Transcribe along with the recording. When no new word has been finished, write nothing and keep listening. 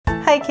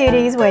Hi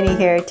cuties, Wendy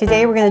here.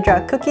 Today we're going to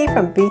draw Cooky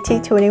from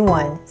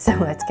BT21, so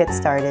let's get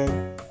started.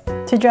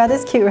 To draw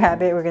this cute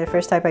rabbit, we're going to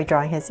first start by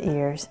drawing his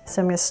ears.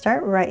 So I'm going to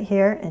start right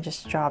here and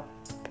just draw a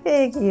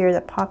big ear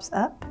that pops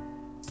up.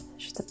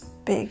 Just a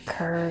big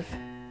curve.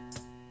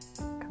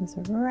 Comes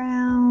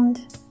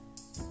around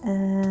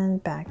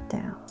and back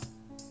down.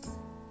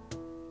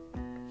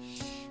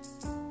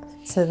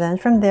 So then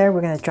from there,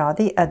 we're going to draw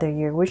the other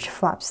ear, which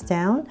flops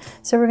down.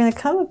 So we're going to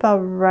come about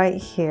right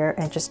here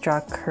and just draw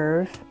a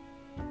curve.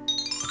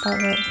 About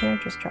right here,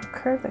 just draw a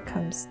curve that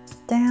comes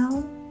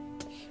down.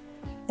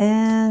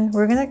 And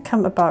we're going to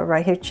come about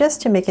right here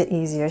just to make it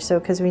easier. So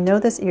because we know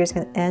this ear is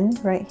going to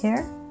end right here,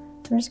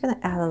 I'm just going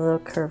to add a little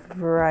curve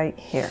right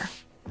here.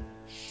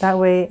 That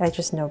way I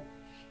just know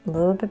a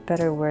little bit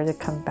better where to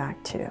come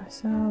back to.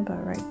 So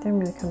about right there, I'm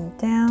going to come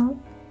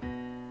down,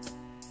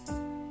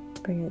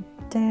 bring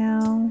it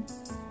down,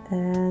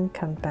 and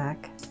come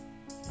back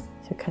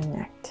to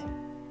connect.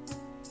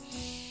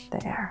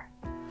 There.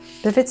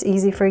 But if it's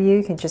easy for you,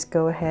 you can just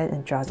go ahead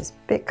and draw this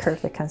big curve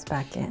that comes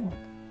back in.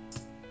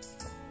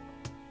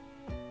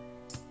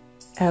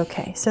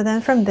 Okay, so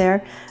then from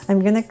there, I'm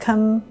going to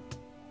come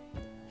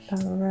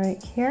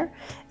right here,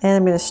 and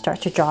I'm going to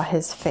start to draw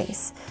his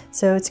face.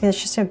 So it's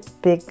just a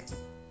big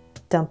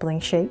dumpling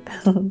shape.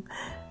 So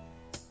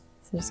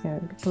just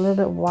going to be a little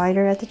bit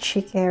wider at the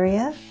cheek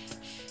area.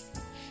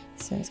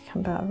 So just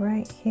come about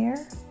right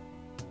here.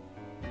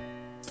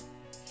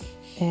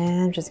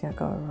 And I'm just going to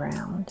go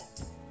around.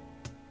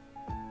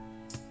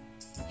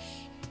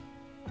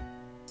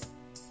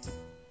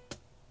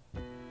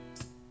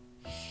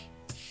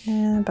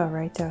 And about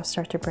right there, I'll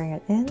start to bring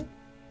it in.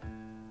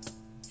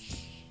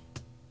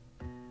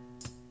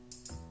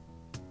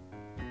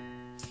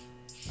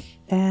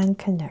 And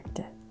connect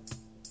it.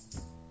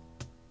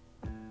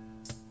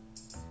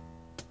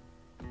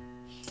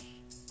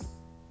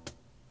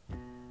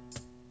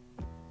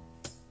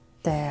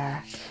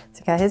 There.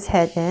 So got his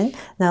head in.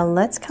 Now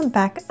let's come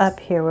back up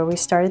here where we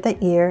started the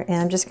ear,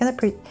 and I'm just going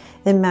to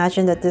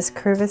imagine that this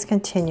curve is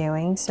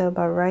continuing. So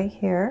about right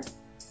here,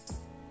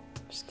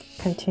 just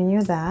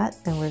continue that,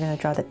 and we're going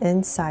to draw the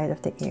inside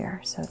of the ear.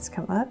 So let's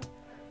come up,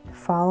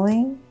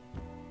 following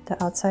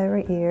the outside of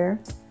our ear,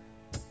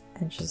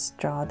 and just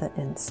draw the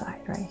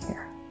inside right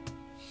here.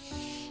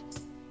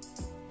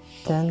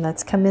 Then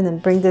let's come in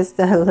and bring this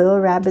little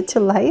rabbit to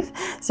life.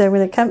 So I'm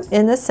going to come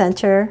in the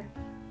center,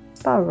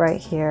 about right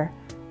here,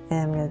 and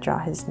I'm going to draw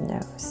his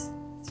nose.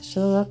 Just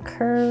a little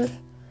curve,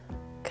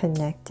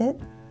 connect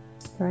it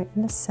right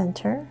in the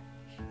center.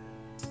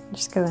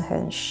 Just go ahead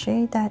and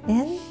shade that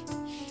in.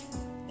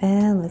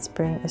 And let's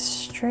bring a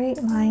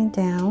straight line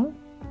down,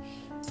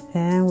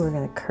 and we're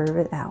going to curve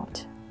it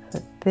out with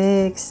a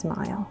big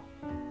smile.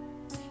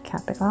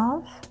 Cap it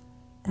off,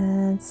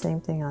 and same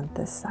thing on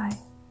this side.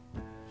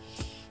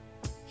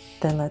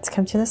 Then let's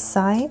come to the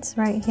sides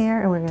right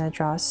here, and we're going to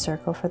draw a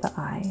circle for the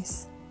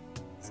eyes.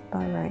 It's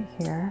about right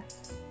here.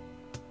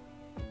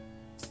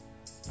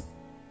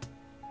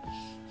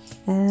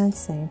 And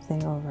same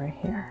thing over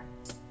here.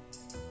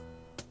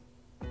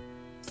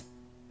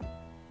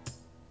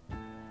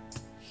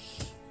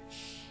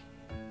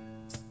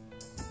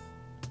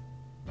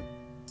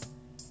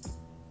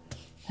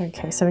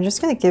 Okay, so I'm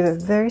just going to give a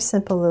very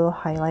simple little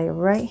highlight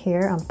right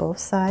here on both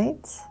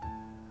sides,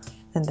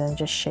 and then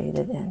just shade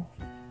it in.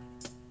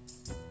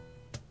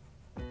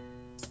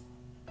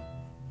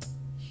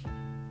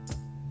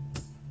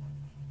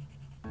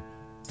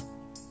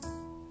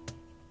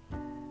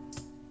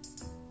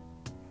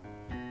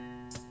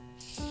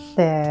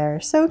 There,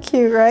 so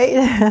cute,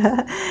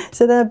 right?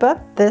 So then above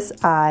this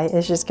eye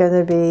is just going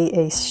to be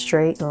a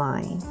straight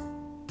line.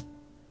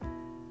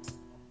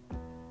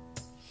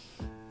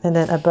 And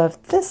then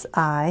above this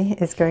eye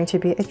is going to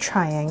be a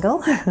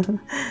triangle. I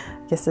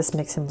guess this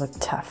makes him look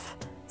tough.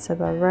 So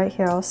about right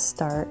here I'll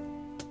start.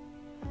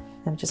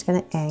 I'm just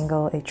going to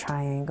angle a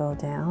triangle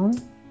down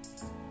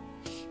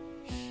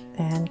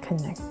and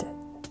connect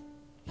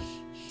it.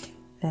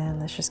 And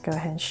let's just go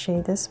ahead and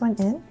shade this one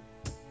in.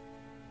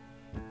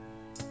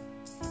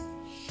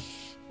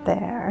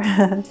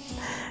 There.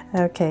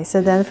 Okay,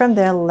 so then from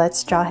there,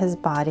 let's draw his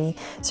body.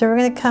 So we're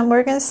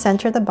going to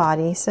center the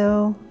body.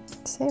 So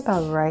say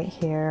about right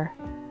here.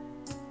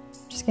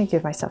 I'm just going to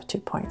give myself 2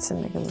 points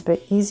and make it a little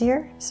bit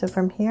easier. So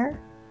from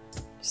here,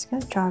 I'm just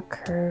going to draw a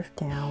curve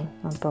down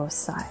on both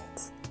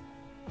sides.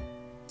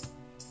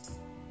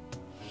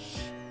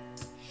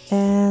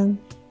 And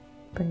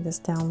bring this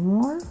down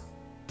more.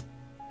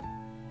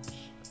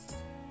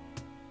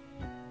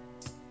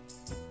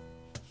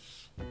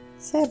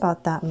 Say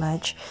about that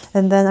much.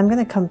 And then I'm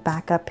going to come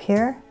back up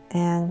here,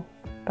 and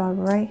about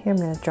right here, I'm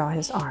going to draw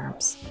his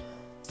arms.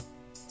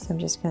 So I'm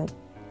just going to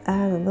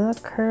add a little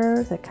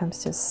curve that comes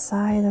to the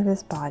side of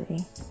his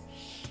body.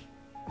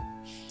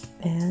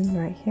 And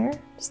right here,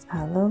 just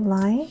add a little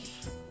line.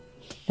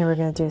 And we're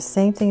going to do the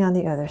same thing on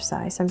the other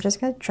side. So I'm just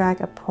going to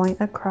drag a point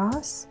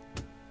across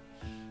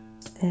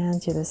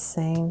and do the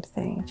same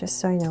thing, just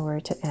so I know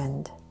where to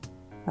end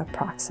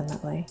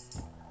approximately.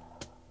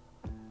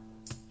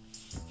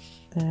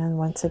 And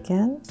once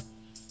again,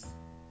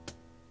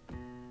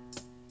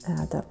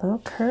 Add that little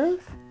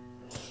curve.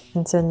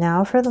 And so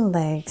now for the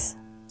legs.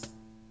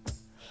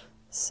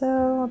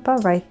 So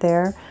about right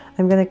there,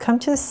 I'm going to come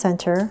to the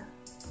center,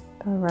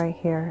 about right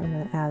here, I'm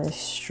going to add a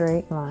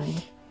straight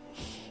line.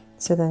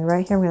 So then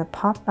right here, I'm going to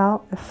pop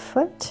out a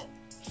foot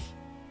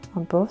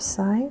on both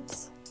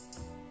sides.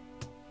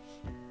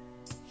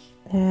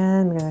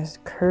 And I'm going to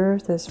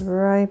curve this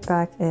right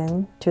back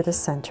in to the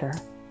center.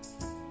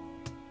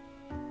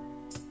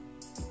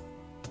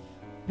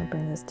 I'll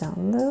bring this down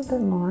a little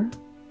bit more.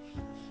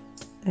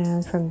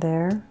 And from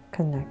there,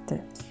 connect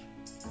it.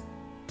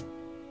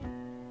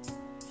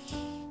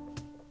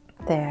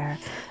 There.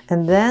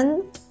 And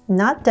then,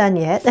 not done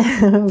yet.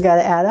 We've got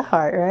to add a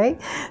heart, right?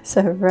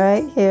 So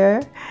right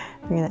here,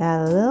 we're going to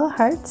add a little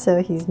heart.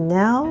 So he's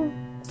now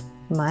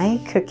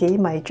my cookie,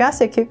 my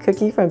Jungkook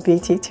cookie from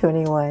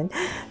BT21.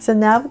 So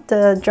now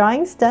the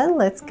drawing's done,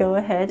 let's go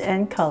ahead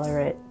and color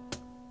it.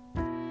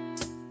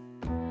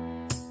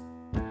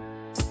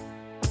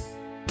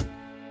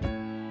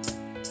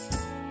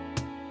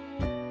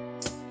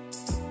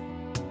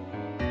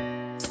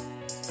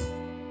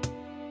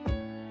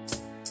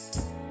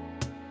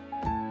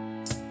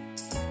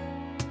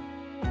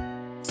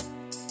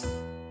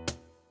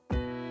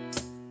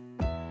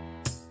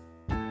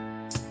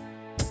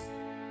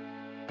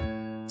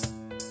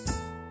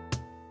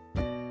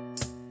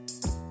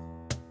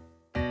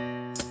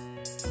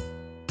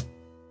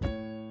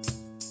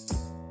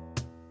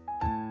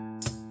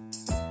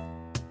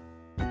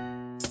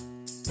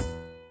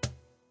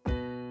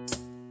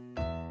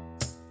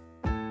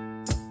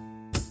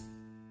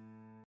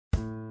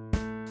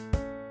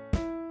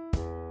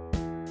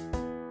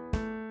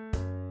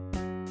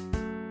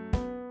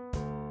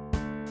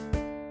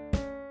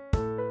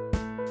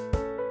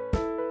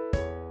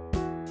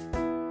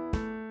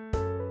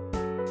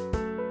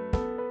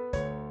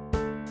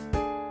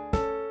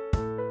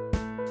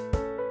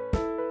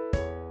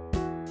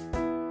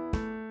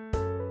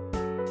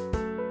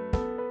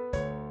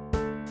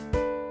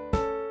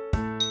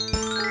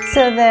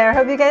 So there,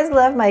 hope you guys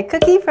love my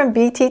cookie from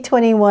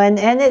BT21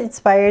 and it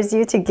inspires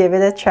you to give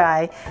it a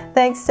try.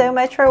 Thanks so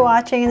much for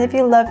watching, and if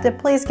you loved it,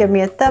 please give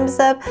me a thumbs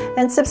up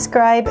and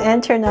subscribe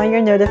and turn on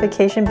your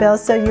notification bell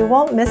so you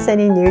won't miss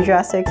any new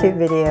Draw So Cute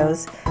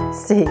videos.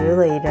 See you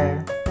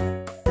later.